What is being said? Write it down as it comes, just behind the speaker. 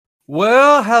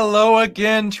Well, hello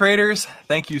again, traders.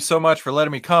 Thank you so much for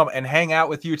letting me come and hang out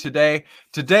with you today.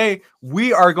 Today,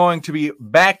 we are going to be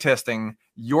back testing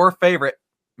your favorite,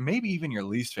 maybe even your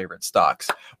least favorite stocks.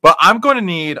 But I'm going to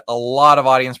need a lot of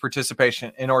audience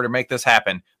participation in order to make this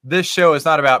happen. This show is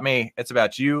not about me. It's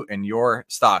about you and your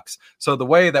stocks. So the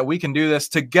way that we can do this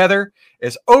together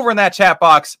is over in that chat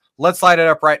box. Let's light it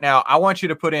up right now. I want you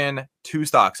to put in 2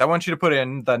 stocks. I want you to put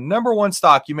in the number 1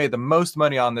 stock you made the most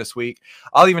money on this week.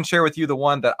 I'll even share with you the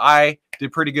one that I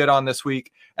did pretty good on this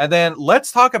week. And then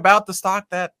let's talk about the stock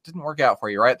that didn't work out for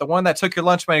you, right? The one that took your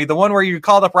lunch money, the one where you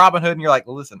called up Robinhood and you're like,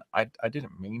 listen, I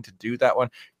didn't mean to do that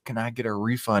one. Can I get a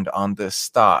refund on this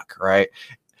stock, right?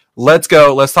 Let's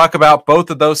go. Let's talk about both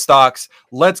of those stocks.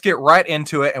 Let's get right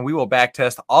into it, and we will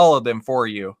backtest all of them for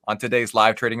you on today's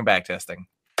live trading and backtesting.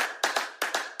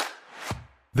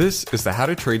 This is the How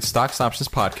to Trade Stocks and Options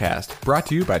podcast, brought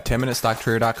to you by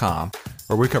 10MinuteStockTrader.com,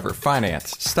 where we cover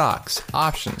finance, stocks,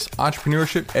 options,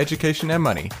 entrepreneurship, education, and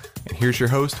money. And here's your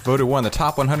host, voted one of the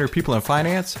top 100 people in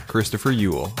finance, Christopher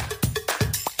Uhl.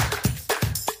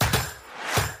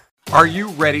 Are you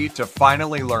ready to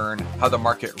finally learn how the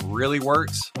market really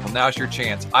works? Well, now's your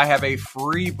chance. I have a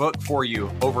free book for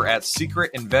you over at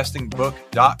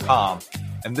secretinvestingbook.com.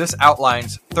 And this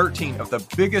outlines 13 of the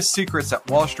biggest secrets that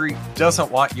Wall Street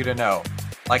doesn't want you to know,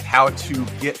 like how to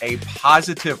get a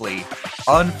positively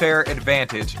unfair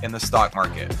advantage in the stock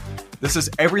market. This is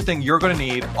everything you're going to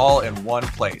need all in one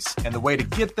place. And the way to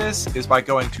get this is by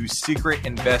going to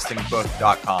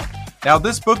secretinvestingbook.com. Now,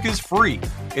 this book is free.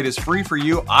 It is free for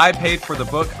you. I paid for the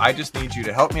book. I just need you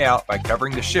to help me out by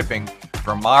covering the shipping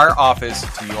from our office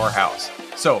to your house.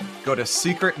 So go to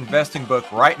Secret Investing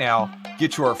Book right now,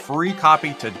 get your free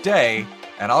copy today,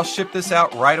 and I'll ship this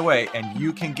out right away, and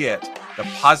you can get the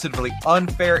positively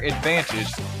unfair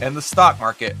advantage in the stock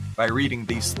market by reading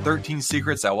these 13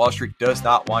 secrets that Wall Street does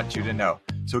not want you to know.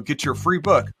 So get your free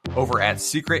book over at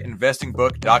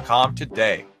secretinvestingbook.com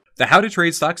today. The How to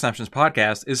Trade Stocks and Options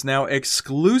podcast is now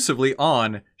exclusively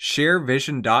on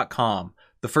sharevision.com,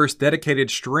 the first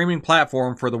dedicated streaming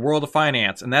platform for the world of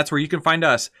finance. And that's where you can find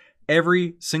us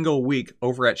every single week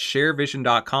over at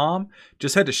sharevision.com.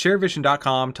 Just head to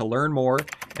sharevision.com to learn more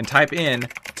and type in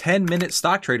 10-minute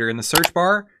stock trader in the search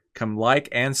bar. Come like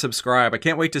and subscribe. I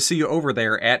can't wait to see you over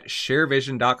there at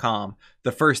sharevision.com,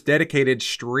 the first dedicated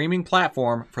streaming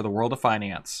platform for the world of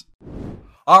finance.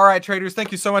 All right, traders,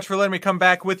 thank you so much for letting me come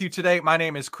back with you today. My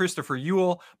name is Christopher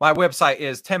Uhl. My website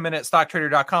is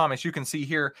 10MinuteStockTrader.com, as you can see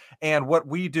here. And what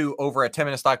we do over at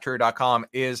 10MinuteStockTrader.com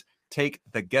is take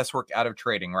the guesswork out of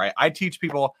trading, right? I teach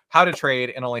people how to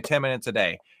trade in only 10 minutes a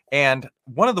day. And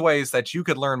one of the ways that you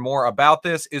could learn more about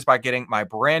this is by getting my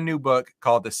brand new book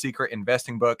called The Secret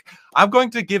Investing Book. I'm going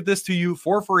to give this to you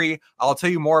for free. I'll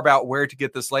tell you more about where to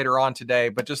get this later on today,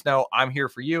 but just know I'm here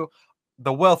for you.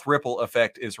 The wealth ripple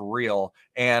effect is real,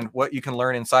 and what you can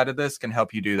learn inside of this can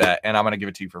help you do that. And I'm going to give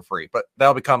it to you for free, but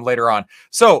that'll become later on.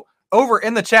 So over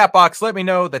in the chat box, let me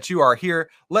know that you are here.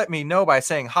 Let me know by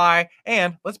saying hi,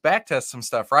 and let's backtest some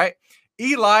stuff, right?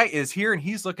 Eli is here, and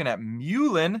he's looking at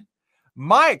Mullen.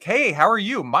 Mike, hey, how are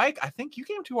you? Mike, I think you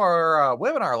came to our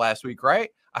webinar last week,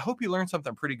 right? I hope you learned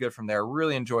something pretty good from there.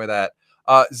 Really enjoy that.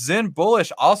 Zen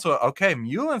Bullish also, okay,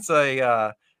 Mullen's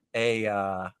a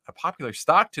popular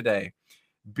stock today.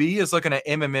 B is looking at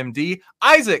MMMD.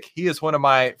 Isaac, he is one of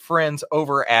my friends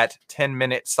over at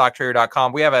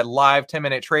 10MinuteStockTrader.com. We have a live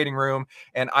 10-minute trading room,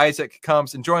 and Isaac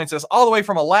comes and joins us all the way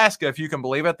from Alaska, if you can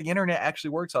believe it. The internet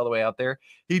actually works all the way out there.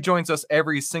 He joins us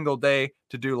every single day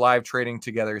to do live trading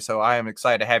together, so I am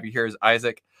excited to have you here as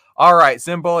Isaac. All right,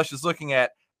 Zim Bullish is looking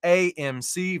at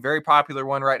AMC, very popular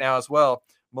one right now as well.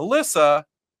 Melissa,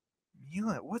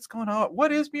 Mullen, what's going on?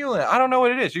 What is Mullen? I don't know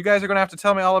what it is. You guys are going to have to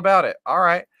tell me all about it. All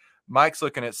right. Mike's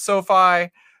looking at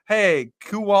SoFi. Hey,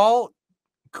 Cool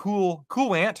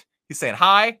Ant. He's saying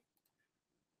hi.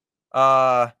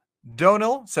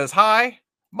 Donal says hi.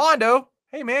 Mondo,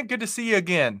 hey man, good to see you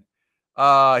again.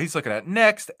 He's looking at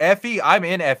Next. FE, I'm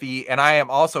in FE, and I am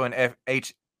also in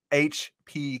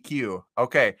HPQ.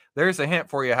 Okay, there's a hint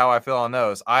for you how I feel on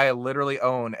those. I literally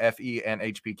own FE and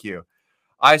HPQ.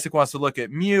 Isaac wants to look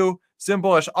at Mew.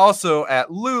 Symbolish also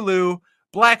at Lulu.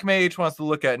 Black Mage wants to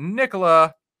look at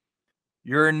Nicola.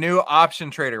 You're a new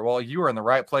option trader. Well, you are in the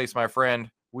right place, my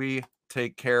friend. We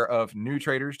take care of new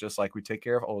traders just like we take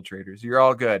care of old traders. You're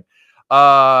all good.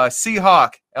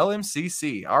 Seahawk,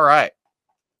 LMCC. All right.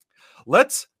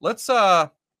 Let's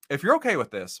if you're okay with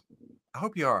this, I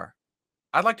hope you are.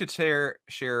 I'd like to share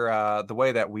the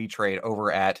way that we trade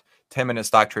over at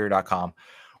 10MinuteStockTrader.com.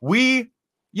 I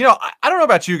don't know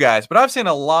about you guys, but I've seen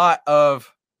a lot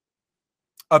of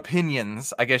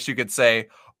opinions, I guess you could say,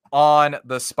 on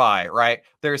the SPY, right?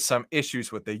 There's some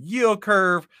issues with the yield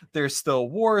curve. There's still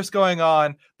wars going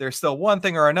on. There's still one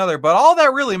thing or another, but all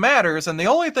that really matters, and the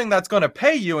only thing that's going to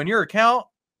pay you in your account,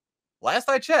 last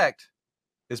I checked,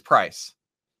 is price.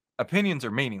 Opinions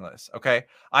are meaningless, okay?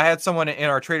 I had someone in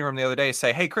our trading room the other day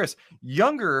say, hey, Chris,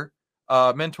 younger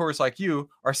mentors like you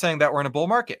are saying that we're in a bull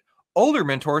market. Older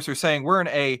mentors are saying we're in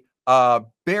a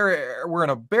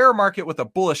bear market with a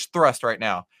bullish thrust right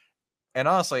now. And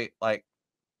honestly, like,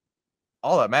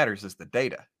 all that matters is the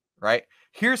data, right?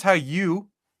 Here's how you,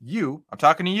 I'm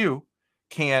talking to you,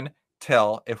 can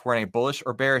tell if we're in a bullish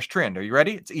or bearish trend. Are you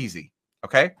ready? It's easy,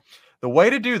 okay? The way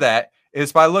to do that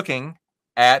is by looking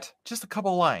at just a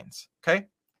couple of lines, okay?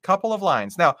 Couple of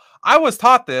lines. Now, I was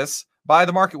taught this by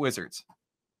the market wizards.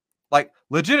 Like,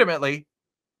 legitimately,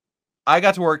 I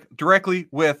got to work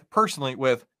personally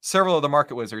with several of the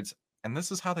market wizards, and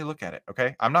this is how they look at it,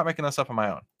 okay? I'm not making this up on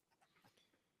my own.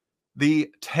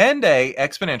 The 10-day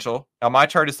exponential, on my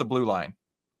chart, is the blue line.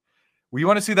 We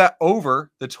want to see that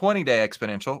over the 20-day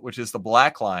exponential, which is the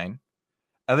black line.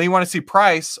 And then you want to see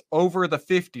price over the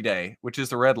 50-day, which is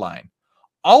the red line.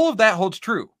 All of that holds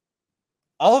true.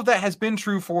 All of that has been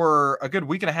true for a good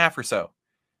week and a half or so.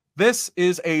 This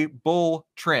is a bull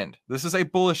trend. This is a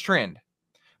bullish trend.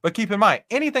 But keep in mind,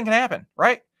 anything can happen,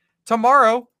 right?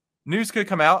 Tomorrow, news could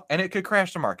come out and it could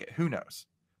crash the market. Who knows?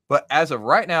 But as of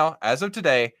right now, as of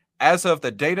today, as of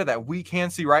the data that we can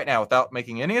see right now without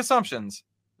making any assumptions,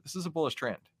 this is a bullish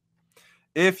trend.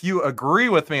 If you agree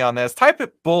with me on this, type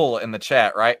it bull in the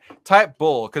chat, right? Type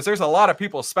bull, because there's a lot of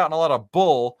people spouting a lot of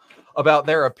bull about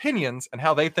their opinions and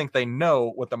how they think they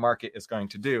know what the market is going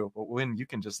to do. But when you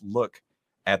can just look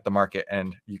at the market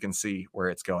and you can see where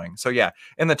it's going. So yeah,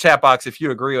 in the chat box, if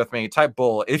you agree with me, type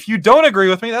bull. If you don't agree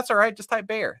with me, that's all right. Just type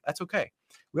bear. That's okay.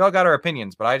 We all got our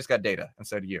opinions, but I just got data, and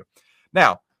so do you.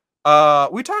 Now,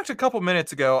 we talked a couple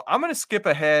minutes ago. I'm going to skip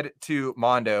ahead to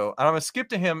Mondo, and I'm going to skip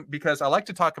to him because I like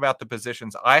to talk about the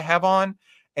positions I have on,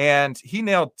 and he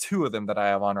nailed two of them that I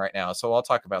have on right now. So I'll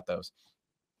talk about those.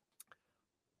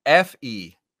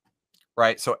 FE,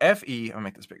 right? So FE, I'll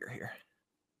make this bigger here.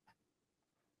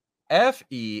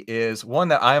 FE is one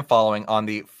that I'm following on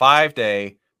the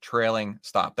 5-day trailing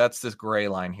stop. That's this gray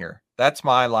line here. That's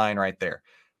my line right there.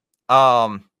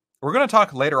 We're going to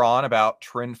talk later on about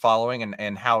trend following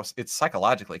and how it's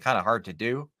psychologically kind of hard to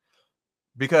do,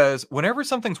 because whenever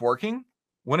something's working,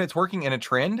 when it's working in a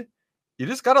trend, you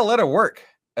just got to let it work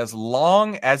as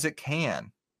long as it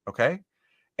can. Okay.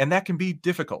 And that can be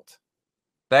difficult.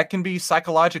 That can be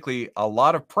psychologically a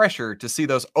lot of pressure to see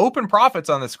those open profits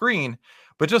on the screen,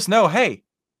 but just know, hey,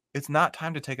 it's not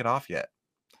time to take it off yet.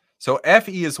 So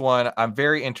FE is one I'm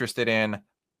very interested in,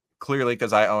 clearly,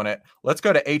 because I own it. Let's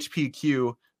go to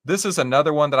HPQ. This is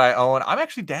another one that I own. I'm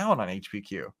actually down on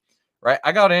HPQ, right?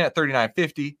 I got in at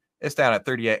 39.50. It's down at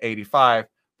 38.85,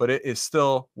 but it is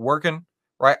still working,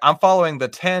 right? I'm following the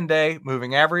 10-day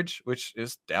moving average, which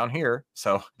is down here.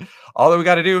 So all that we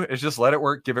got to do is just let it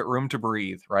work, give it room to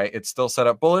breathe, right? It's still set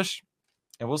up bullish,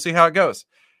 and we'll see how it goes.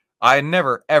 I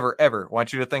never, ever, ever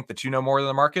want you to think that you know more than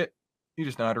the market. You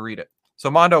just know how to read it. So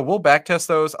Mondo, we'll back test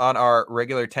those on our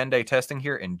regular 10-day testing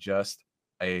here in just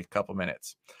a couple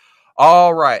minutes.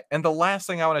 All right. And the last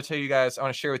thing I want to tell you guys, I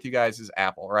want to share with you guys is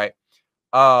Apple, right?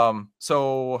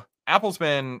 So Apple's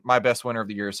been my best winner of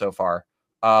the year so far.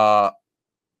 But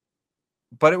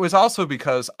it was also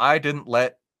because I didn't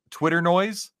let Twitter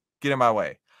noise get in my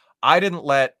way. I didn't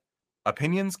let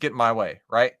opinions get in my way,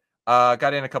 right?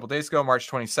 Got in a couple days ago, March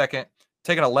 22nd,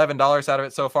 taken $11 out of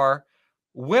it so far.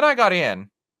 When I got in,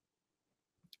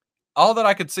 all that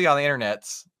I could see on the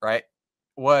internets, right,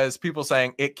 was people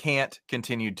saying it can't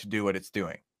continue to do what it's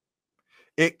doing.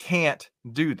 It can't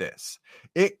do this.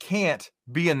 It can't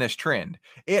be in this trend.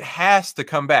 It has to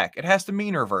come back. It has to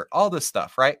mean revert, all this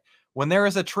stuff, right? When there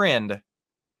is a trend,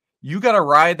 you got to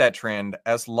ride that trend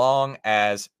as long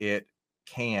as it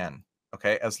can,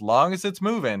 okay? As long as it's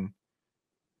moving,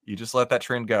 you just let that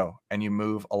trend go and you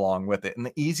move along with it. And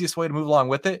the easiest way to move along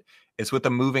with it is with the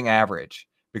moving average,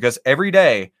 because every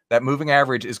day that moving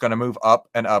average is going to move up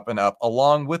and up and up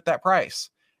along with that price.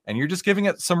 And you're just giving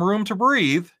it some room to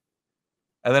breathe.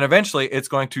 And then eventually it's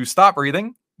going to stop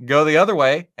breathing, go the other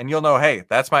way, and you'll know, hey,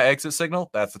 that's my exit signal.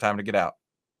 That's the time to get out.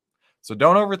 So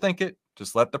don't overthink it.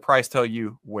 Just let the price tell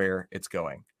you where it's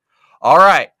going. All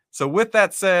right. So with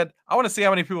that said, I want to see how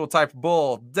many people type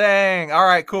bull. Dang. All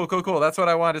right, cool. That's what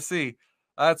I wanted to see.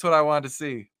 Let's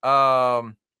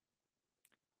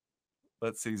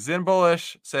see. Zen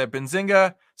Bullish said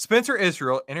Benzinga. Spencer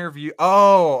Israel interview.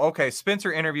 Oh, okay.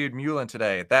 Spencer interviewed Mullen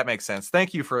today. That makes sense.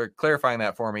 Thank you for clarifying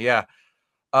that for me. Yeah.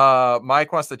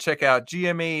 Mike wants to check out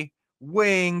GME,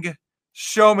 Wing,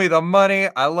 Show me the money.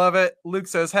 I love it. Luke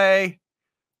says, hey,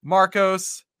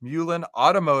 Marcos, Mullen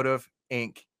Automotive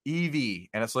Inc. EV,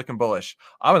 and it's looking bullish.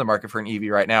 I'm in the market for an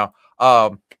EV right now.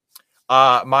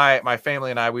 My family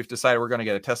and I, we've decided we're going to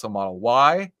get a Tesla Model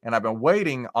Y, and I've been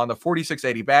waiting on the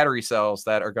 4680 battery cells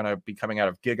that are going to be coming out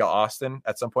of Giga Austin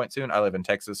at some point soon. I live in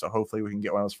Texas, so hopefully we can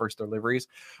get one of those first deliveries.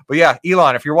 But yeah,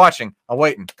 Elon, if you're watching, I'm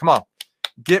waiting. Come on,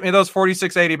 get me those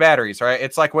 4680 batteries, right?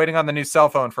 It's like waiting on the new cell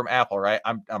phone from Apple, right?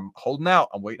 I'm holding out.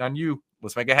 I'm waiting on you.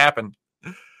 Let's make it happen.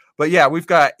 But yeah, we've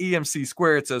got EMC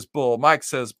Squared says bull. Mike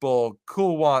says bull.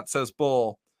 Cool Want says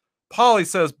bull. Polly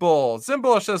says bull.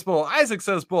 Zimbullish says bull. Isaac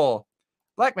says bull.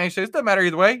 Black Man says, doesn't matter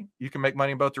either way. You can make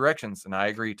money in both directions. And I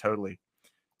agree totally.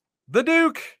 The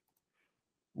Duke.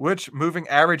 Which moving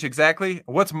average exactly?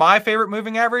 What's my favorite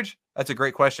moving average? That's a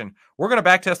great question. We're going to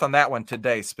backtest on that one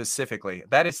today specifically.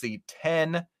 That is the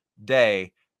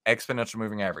 10-day exponential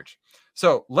moving average.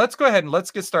 So let's go ahead and let's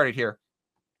get started here.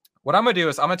 What I'm going to do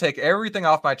is I'm going to take everything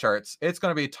off my charts. It's going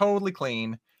to be totally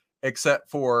clean except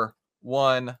for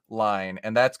one line.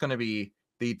 And that's going to be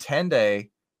the 10-day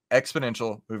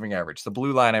exponential moving average, the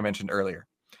blue line I mentioned earlier.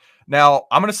 Now,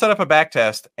 I'm going to set up a back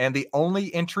test, and the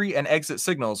only entry and exit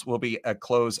signals will be a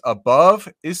close above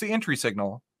is the entry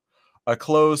signal. A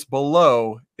close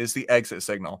below is the exit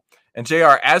signal. And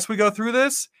JR, as we go through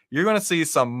this, you're going to see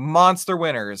some monster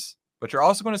winners, but you're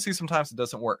also going to see sometimes it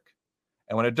doesn't work.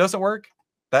 And when it doesn't work,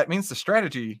 that means the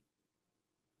strategy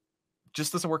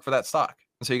just doesn't work for that stock.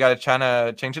 And so you got to try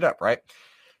to change it up, right?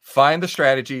 Find the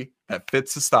strategy that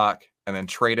fits the stock and then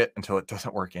trade it until it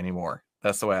doesn't work anymore.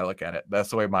 That's the way I look at it. That's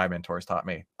the way my mentors taught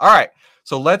me. All right,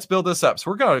 so let's build this up.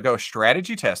 So we're going to go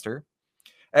strategy tester.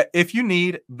 If you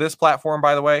need this platform,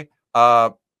 by the way,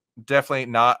 definitely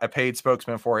not a paid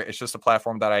spokesman for it. It's just a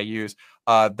platform that I use.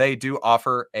 They do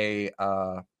offer a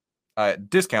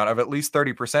discount of at least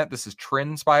 30%. This is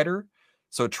TrendSpider.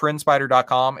 So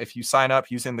trendspider.com, if you sign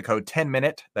up using the code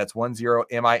 10minute, that's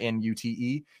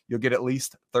 10minute, you'll get at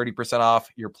least 30% off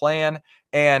your plan.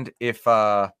 And if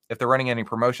they're running any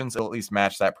promotions, it'll at least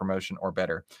match that promotion or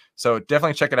better. So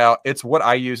definitely check it out. It's what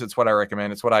I use. It's what I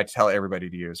recommend. It's what I tell everybody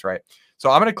to use, right? So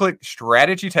I'm going to click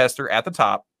strategy tester at the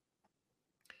top.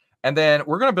 And then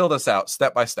we're going to build this out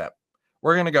step by step.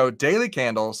 We're going to go daily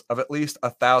candles of at least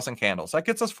 1,000 candles. That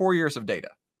gets us 4 years of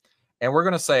data. And we're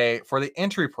going to say for the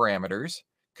entry parameters,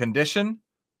 condition,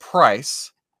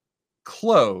 price,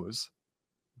 close,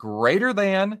 greater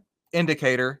than,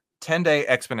 indicator, 10-day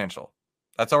exponential.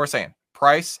 That's all we're saying.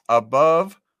 Price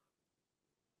above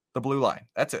the blue line.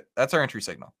 That's it. That's our entry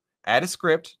signal. Add a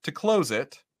script to close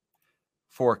it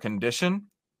for condition,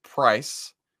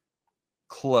 price,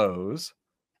 close,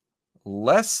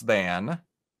 less than,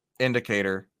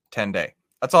 indicator, 10-day.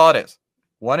 That's all it is.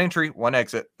 One entry, one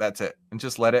exit. That's it. And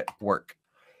just let it work.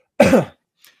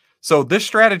 So this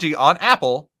strategy on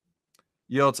Apple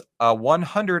yields a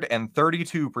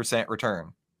 132%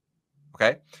 return.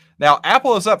 Okay. Now,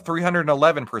 Apple is up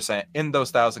 311% in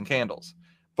those 1,000 candles.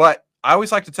 But I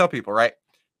always like to tell people, right?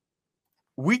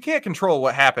 We can't control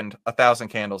what happened 1,000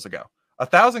 candles ago.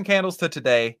 1,000 candles to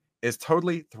today is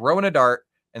totally throwing a dart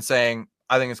and saying,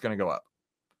 I think it's going to go up.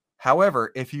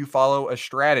 However, if you follow a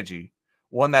strategy,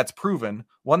 one that's proven,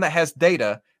 one that has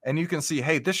data, and you can see,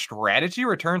 hey, this strategy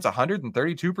returns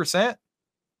 132%.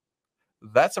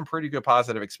 That's some pretty good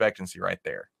positive expectancy right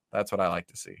there. That's what I like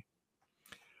to see.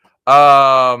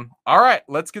 All right,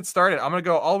 let's get started. I'm going to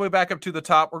go all the way back up to the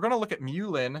top. We're going to look at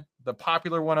Mullen, the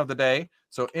popular one of the day.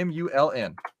 So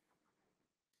MULN.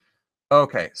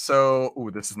 Okay, so,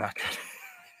 this is not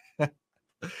good.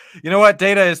 You know what?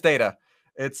 Data is data.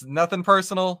 It's nothing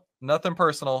personal.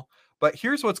 But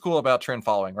here's what's cool about trend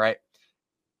following, right?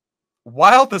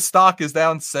 While the stock is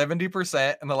down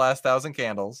 70% in the last 1,000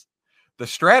 candles, the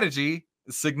strategy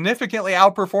significantly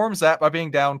outperforms that by being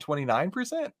down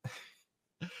 29%.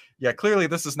 Yeah, clearly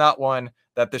this is not one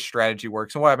that this strategy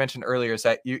works. And what I mentioned earlier is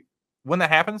that when that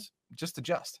happens, just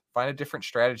adjust. Find a different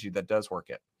strategy that does work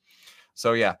it.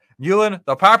 So yeah, Mullen,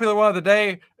 the popular one of the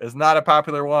day, is not a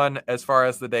popular one as far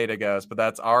as the data goes, but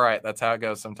that's all right. That's how it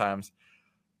goes sometimes.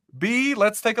 B,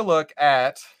 let's take a look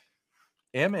at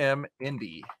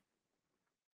MMND.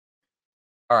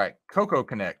 All right, Coco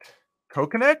Connect.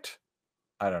 Co-Connect?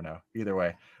 I don't know. Either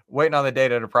way. Waiting on the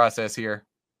data to process here.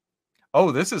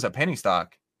 Oh, this is a penny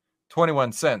stock.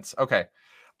 21 cents. Okay.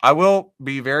 I will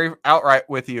be very outright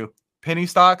with you. Penny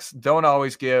stocks don't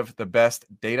always give the best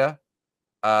data,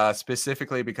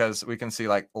 specifically because we can see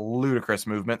like ludicrous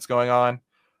movements going on.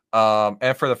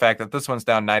 And for the fact that this one's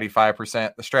down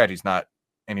 95%, the strategy's not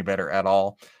any better at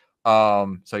all.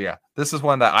 So yeah, this is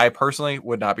one that I personally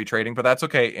would not be trading, but that's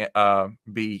okay.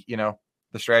 The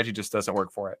strategy just doesn't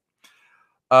work for it.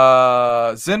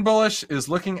 Zen Bullish is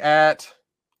looking at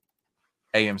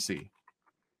AMC.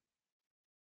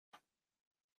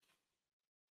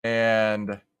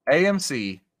 And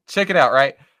AMC, check it out,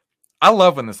 right? I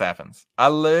love when this happens. I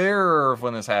love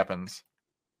when this happens.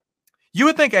 You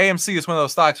would think AMC is one of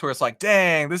those stocks where it's like,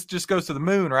 dang, this just goes to the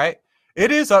moon, right?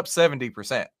 It is up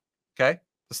 70%. Okay.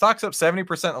 The stock's up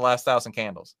 70% in the last 1,000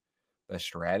 candles. The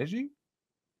strategy?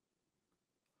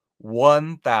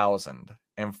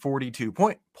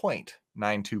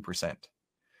 1,042.92%.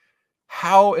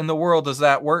 How in the world does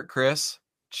that work, Chris?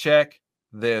 Check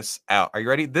this out. Are you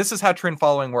ready? This is how trend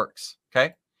following works.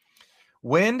 Okay.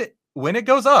 When it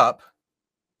goes up,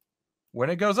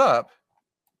 you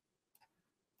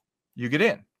get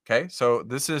in. Okay. So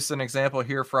this is an example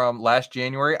here from last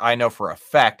January. I know for a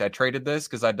fact I traded this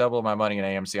because I doubled my money in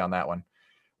AMC on that one,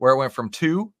 where it went from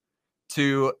 2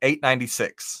 to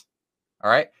 896. All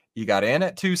right. You got in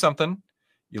at 2 something.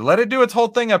 You let it do its whole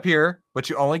thing up here, but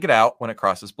you only get out when it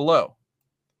crosses below.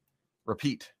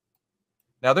 Repeat.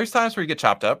 Now, there's times where you get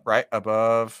chopped up, right?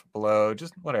 Above, below,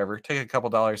 just whatever. Take a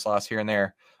couple dollars loss here and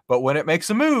there. But when it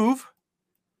makes a move,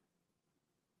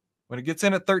 when it gets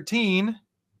in at 13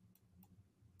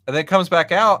 and then comes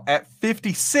back out at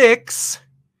 56,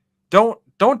 don't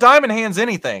diamond hands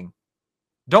anything.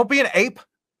 Don't be an ape.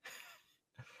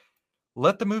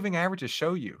 Let the moving averages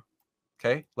show you.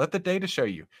 Okay? Let the data show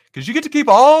you. Because you get to keep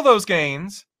all those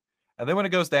gains. And then when it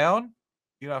goes down,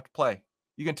 you don't have to play.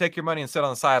 You can take your money and sit on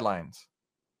the sidelines.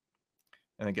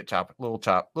 And then get chopped. Little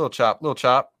chop.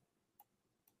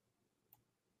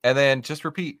 And then just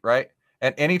repeat, right?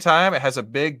 And anytime it has a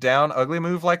big down ugly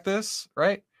move like this,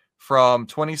 right? From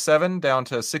 27 down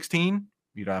to 16,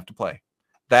 you don't have to play.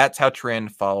 That's how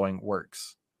trend following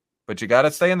works. But you got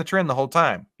to stay in the trend the whole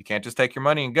time. You can't just take your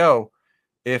money and go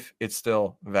if it's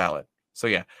still valid. So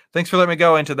yeah, thanks for letting me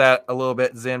go into that a little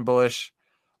bit, Zen Bullish.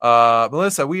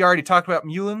 Melissa, we already talked about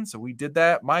Mullen, so we did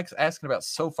that. Mike's asking about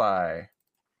SoFi.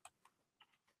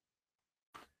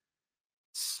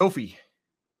 Sophie.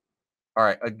 All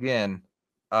right, again,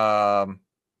 on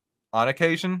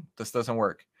occasion, this doesn't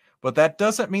work. But that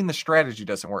doesn't mean the strategy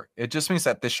doesn't work. It just means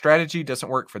that the strategy doesn't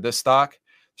work for this stock.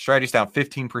 Strategy's down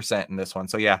 15% in this one.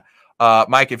 So yeah,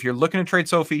 Mike, if you're looking to trade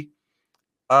Sophie,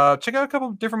 check out a couple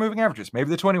of different moving averages. Maybe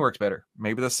the 20 works better.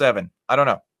 Maybe the 7. I don't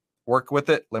know. Work with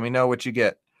it. Let me know what you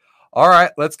get. All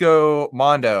right, let's go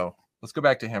Mondo. Let's go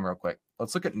back to him real quick.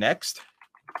 Let's look at Next.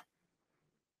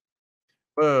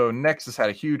 Whoa, Next has had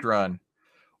a huge run.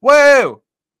 Whoa!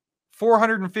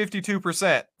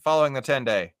 452% following the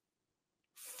 10-day.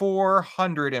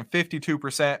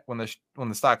 452% when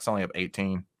the stock's only up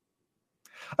 18.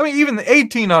 I mean, even the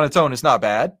 18 on its own is not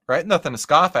bad, right? Nothing to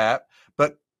scoff at.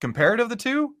 But comparative to the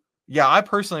two, yeah, I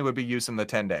personally would be using the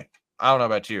 10-day. I don't know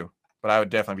about you, but I would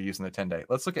definitely be using the 10-day.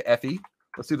 Let's look at FE.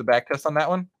 Let's do the back test on that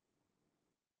one.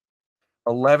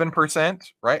 11%,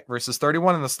 right? Versus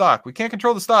 31 in the stock. We can't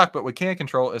control the stock, but we can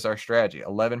control is our strategy.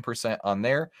 11% on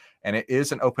there. And it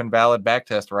is an open valid back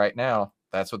test right now.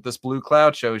 That's what this blue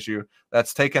cloud shows you.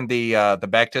 That's taking the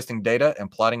back testing data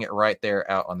and plotting it right there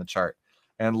out on the chart.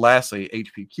 And lastly,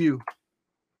 HPQ,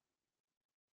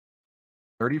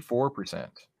 34%.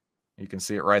 You can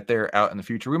see it right there out in the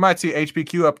future. We might see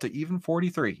HPQ up to even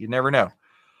 43. You never know.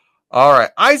 All right,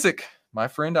 Isaac, my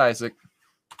friend Isaac,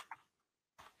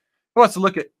 who wants to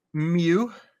look at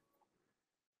Mew?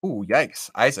 Ooh, yikes.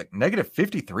 Isaac, negative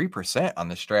 53% on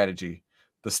this strategy.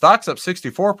 The stock's up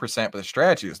 64%, but the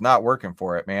strategy is not working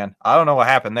for it, man. I don't know what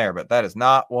happened there, but that is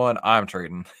not one I'm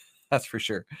trading. That's for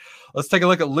sure. Let's take a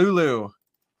look at Lulu.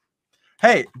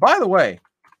 Hey, by the way,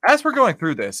 as we're going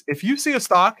through this, if you see a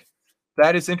stock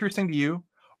that is interesting to you,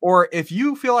 or if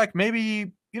you feel like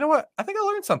maybe, you know what, I think I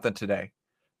learned something today.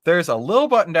 There's a little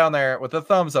button down there with a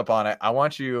thumbs up on it. I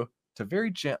want you to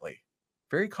very gently,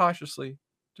 very cautiously,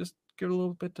 just give it a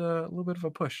little bit of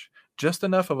a push. Just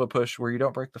enough of a push where you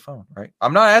don't break the phone, right?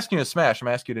 I'm not asking you to smash. I'm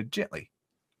asking you to gently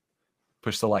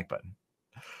push the like button.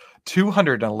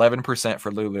 211%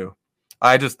 for Lulu.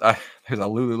 There's a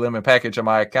Lululemon package on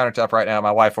my countertop right now.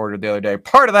 My wife ordered the other day.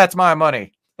 Part of that's my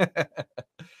money.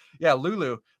 Yeah,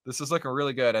 Lulu, this is looking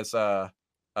really good as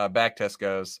back test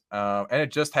goes. And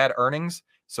it just had earnings.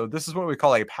 So this is what we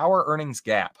call a power earnings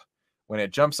gap. When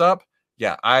it jumps up,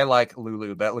 yeah, I like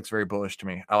Lulu. That looks very bullish to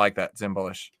me. I like that. Zen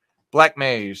Bullish. Black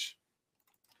Mage.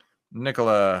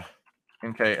 Nikola.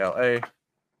 NKLA.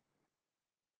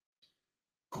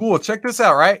 Cool. Check this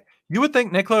out, right? You would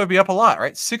think Nikola would be up a lot,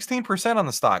 right? 16% on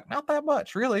the stock. Not that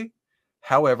much, really.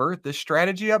 However, this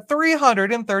strategy up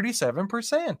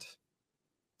 337%.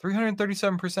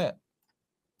 337%.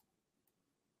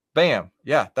 Bam.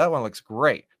 Yeah, that one looks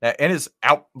great. Now, and is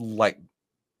out like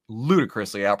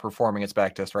ludicrously outperforming its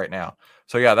back test right now.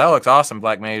 So yeah, that looks awesome,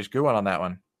 Black Mage. Good one on that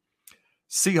one.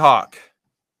 Seahawk,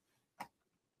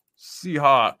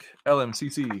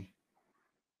 LMCC.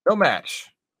 No match.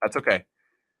 That's okay.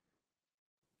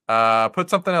 Put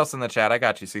something else in the chat. I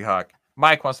got you, Seahawk.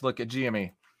 Mike wants to look at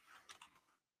GME.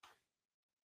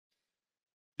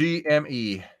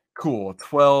 GME. Cool.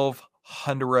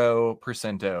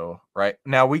 1200%. Right?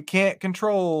 Now we can't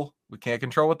control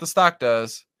what the stock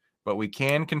does, but we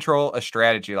can control a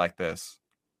strategy like this.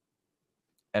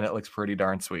 And it looks pretty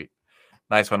darn sweet.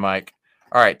 Nice one, Mike.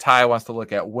 All right, Ty wants to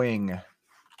look at Wing.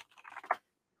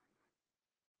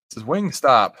 This is Wing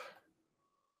stop.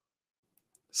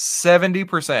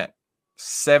 70%.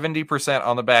 70%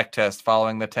 on the back test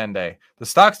following the 10-day. The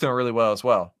stock's doing really well as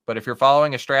well. But if you're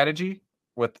following a strategy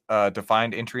with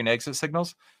defined entry and exit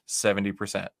signals,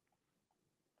 70%.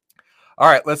 All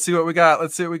right, let's see what we got.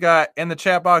 Let's see what we got in the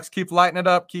chat box. Keep lighting it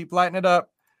up. Keep lighting it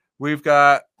up. We've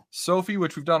got Sophie,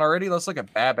 which we've done already. Let's look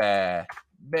at Baba.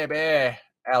 Baby.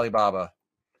 Alibaba.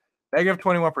 Negative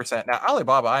 21%. Now,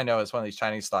 Alibaba, I know, is one of these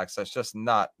Chinese stocks that's just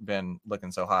not been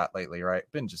looking so hot lately, right?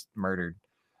 Been just murdered.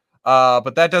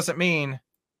 But that doesn't mean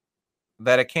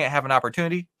that it can't have an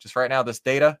opportunity. Just right now, this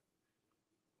data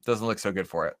doesn't look so good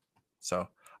for it. So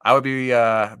I would be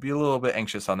a little bit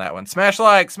anxious on that one. Smash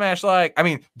like. I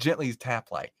mean, gently tap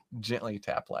like.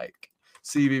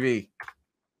 CVV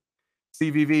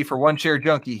for one share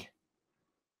junkie.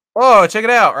 Oh, check it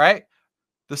out, right?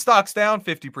 The stock's down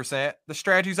 50%. The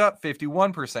strategy's up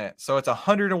 51%. So it's a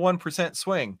 101%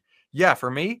 swing. Yeah, for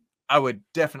me, I would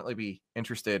definitely be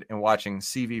interested in watching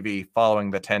CVV following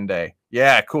the 10-day.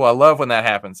 Yeah, cool. I love when that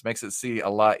happens. Makes it see a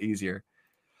lot easier.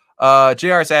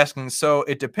 JR is asking, so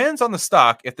it depends on the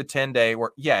stock if the 10-day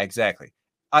were... Yeah, exactly.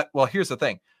 Well, here's the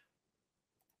thing.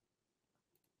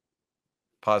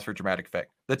 Pause for dramatic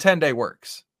effect. The 10-day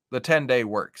works. The 10-day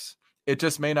works. It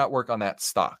just may not work on that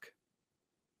stock.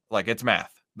 Like, it's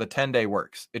math. The 10-day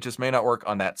works. It just may not work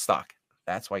on that stock.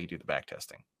 That's why you do the back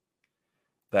testing.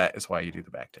 That is why you do the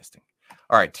back testing.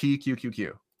 All right,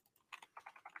 TQQQ.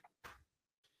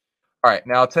 All right,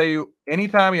 now I'll tell you,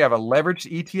 anytime you have a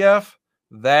leveraged ETF,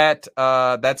 that's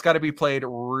got to be played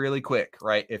really quick,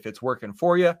 right? If it's working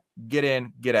for you, get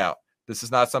in, get out. This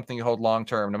is not something you hold long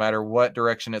term, no matter what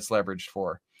direction it's leveraged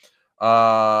for.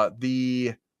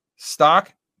 The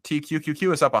stock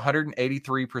TQQQ is up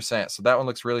 183%. So that one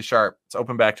looks really sharp. It's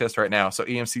open back test right now. So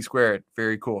EMC squared,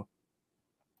 very cool.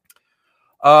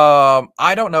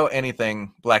 I don't know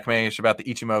anything, Black Mage, about the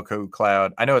Ichimoku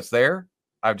cloud. I know it's there.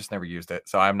 I've just never used it.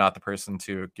 So I'm not the person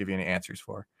to give you any answers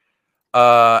for.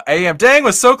 AM, dang,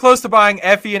 was so close to buying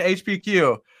FE and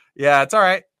HPQ. Yeah, it's all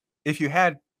right. If you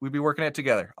had, we'd be working it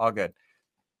together. All good.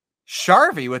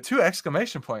 Sharvy with 2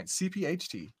 exclamation points.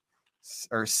 CPHT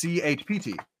or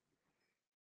CHPT.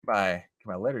 My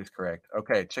letters correct.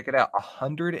 Okay, check it out.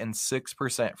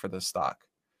 106% for this stock.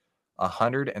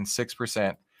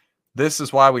 106%. This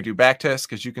is why we do back tests,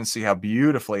 because you can see how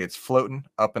beautifully it's floating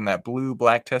up in that blue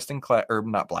back testing cloud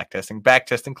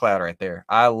right there.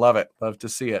 I love it. Love to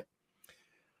see it.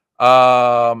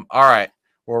 All right.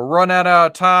 We're running out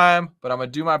of time, but I'm going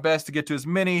to do my best to get to as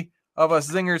many of us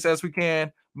zingers as we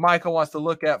can. Michael wants to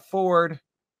look at Ford.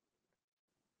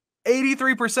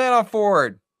 83% on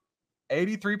Ford.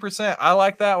 83%. I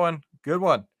like that one. Good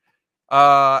one.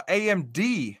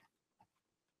 AMD.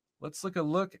 Let's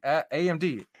look at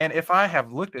AMD. And if I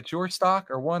have looked at your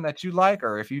stock or one that you like,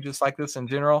 or if you just like this in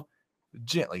general,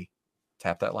 gently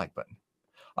tap that like button.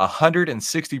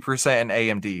 160% in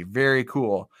AMD. Very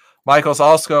cool. Michael's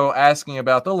also asking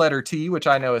about the letter T, which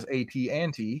I know is AT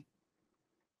and T.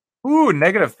 Ooh,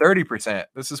 negative 30%.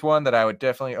 This is one that I would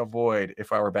definitely avoid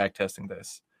if I were back testing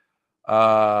this.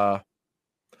 All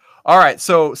right.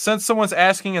 So since someone's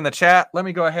asking in the chat, let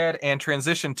me go ahead and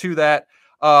transition to that.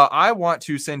 I want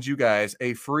to send you guys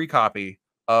a free copy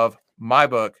of my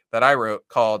book that I wrote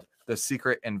called The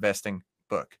Secret Investing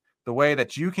Book. The way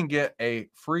that you can get a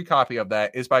free copy of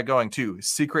that is by going to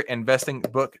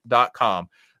secretinvestingbook.com.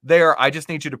 There, I just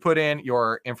need you to put in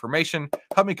your information.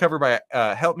 Help me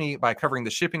by covering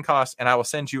the shipping costs, and I will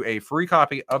send you a free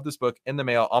copy of this book in the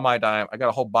mail on my dime. I got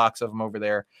a whole box of them over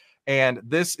there. And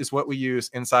this is what we use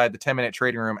inside the 10-minute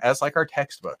trading room as like our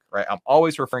textbook, right? I'm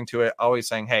always referring to it, always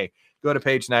saying, hey, go to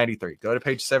page 93, go to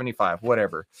page 75,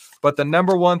 whatever. But the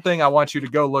number one thing I want you to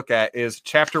go look at is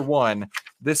chapter 1.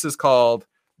 This is called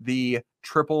the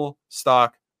Triple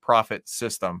Stock Profit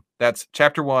System. That's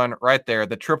chapter 1 right there,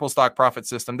 the Triple Stock Profit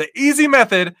System, the easy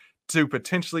method to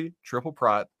potentially triple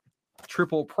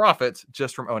profits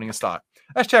just from owning a stock.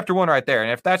 That's chapter 1 right there.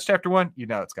 And if that's chapter 1, you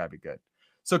know it's got to be good.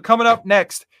 So coming up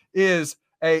next is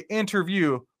an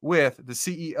interview with the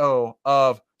CEO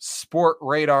of Sport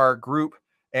Radar Group.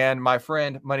 And my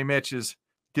friend Money Mitch is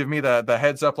giving me the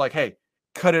heads up like, hey,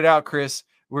 cut it out, Chris.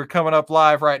 We're coming up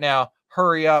live right now.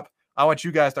 Hurry up. I want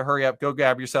you guys to hurry up. Go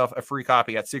grab yourself a free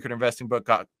copy at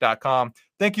secretinvestingbook.com.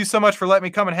 Thank you so much for letting me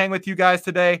come and hang with you guys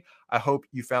today. I hope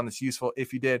you found this useful.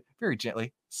 If you did, very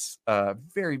gently,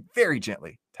 very, very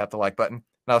gently tap the like button.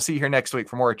 And I'll see you here next week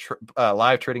for more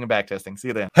live trading and backtesting. See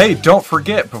you then. Hey, don't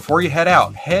forget, before you head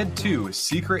out, head to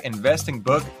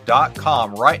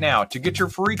secretinvestingbook.com right now to get your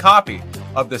free copy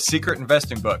of the Secret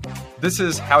Investing Book. This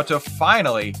is how to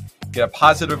finally get a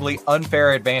positively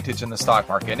unfair advantage in the stock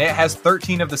market. And it has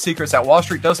 13 of the secrets that Wall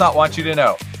Street does not want you to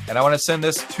know. And I want to send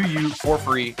this to you for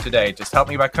free today. Just help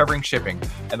me by covering shipping.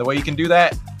 And the way you can do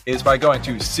that is by going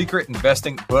to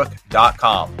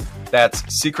secretinvestingbook.com. That's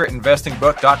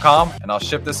secretinvestingbook.com, and I'll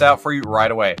ship this out for you right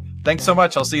away. Thanks so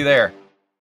much. I'll see you there.